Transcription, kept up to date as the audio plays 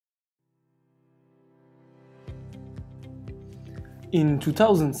In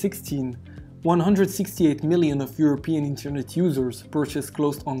 2016, 168 million of European internet users purchased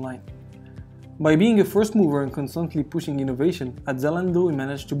clothes online. By being a first mover and constantly pushing innovation, at Zalando we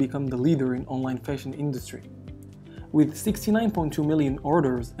managed to become the leader in online fashion industry. With 69.2 million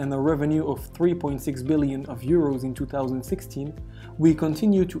orders and a revenue of 3.6 billion of euros in 2016, we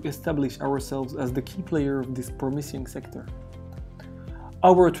continue to establish ourselves as the key player of this promising sector.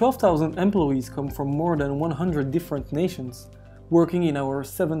 Our 12,000 employees come from more than 100 different nations, working in our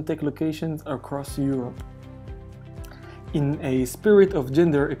 7 tech locations across Europe. In a spirit of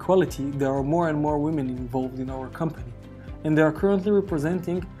gender equality, there are more and more women involved in our company, and they are currently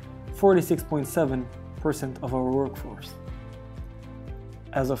representing 46.7% of our workforce.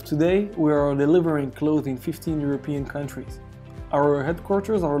 As of today, we are delivering clothes in 15 European countries. Our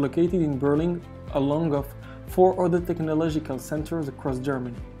headquarters are located in Berlin, along with 4 other technological centers across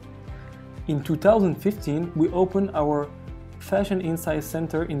Germany. In 2015, we opened our Fashion Insight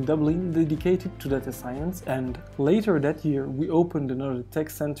Center in Dublin dedicated to data science, and later that year we opened another tech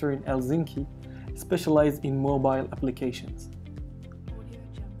center in Helsinki specialized in mobile applications.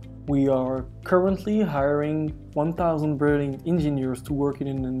 We are currently hiring 1,000 brilliant engineers to work in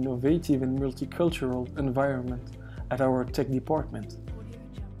an innovative and multicultural environment at our tech department.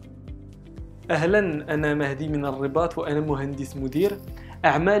 أهلاً، أنا مهدي من الرباط وأنا مهندس مدير.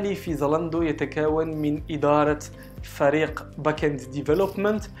 أعمالي في زالاندو يتكون من إدارة فريق باك-اند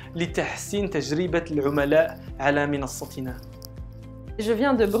ديفلوبمنت لتحسين تجربة العملاء على منصتنا. Je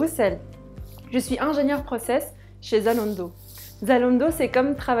viens de Bruxelles. Je suis ingénieur process chez Zalando. Zalando, c'est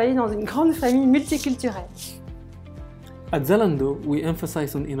comme travailler dans une grande famille multiculturelle. At Zalando, we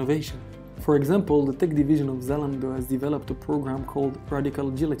emphasize on innovation. For example, the tech division of Zalando has developed a program called Radical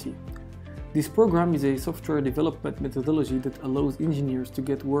Agility. This program is a software development methodology that allows engineers to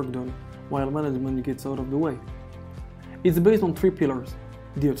get work done while management gets out of the way. It's based on 3 pillars: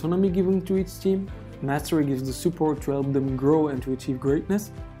 the autonomy given to each team, mastery gives the support to help them grow and to achieve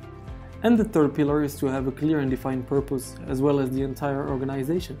greatness, and the 3rd pillar is to have a clear and defined purpose, as well as the entire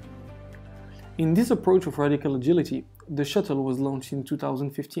organization. In this approach of radical agility, the Shuttle was launched in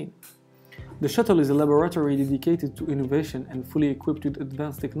 2015. The Shuttle is a laboratory dedicated to innovation and fully equipped with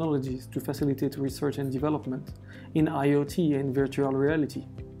advanced technologies to facilitate research and development in IoT and virtual reality.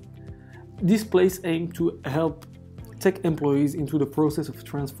 This place aims to help tech employees into the process of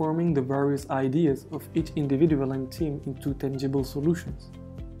transforming the various ideas of each individual and team into tangible solutions.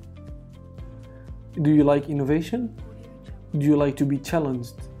 Do you like innovation? Do you like to be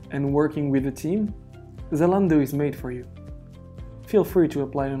challenged and working with a team? Zalando is made for you. Feel free to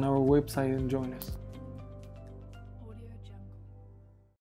apply on our website and join us.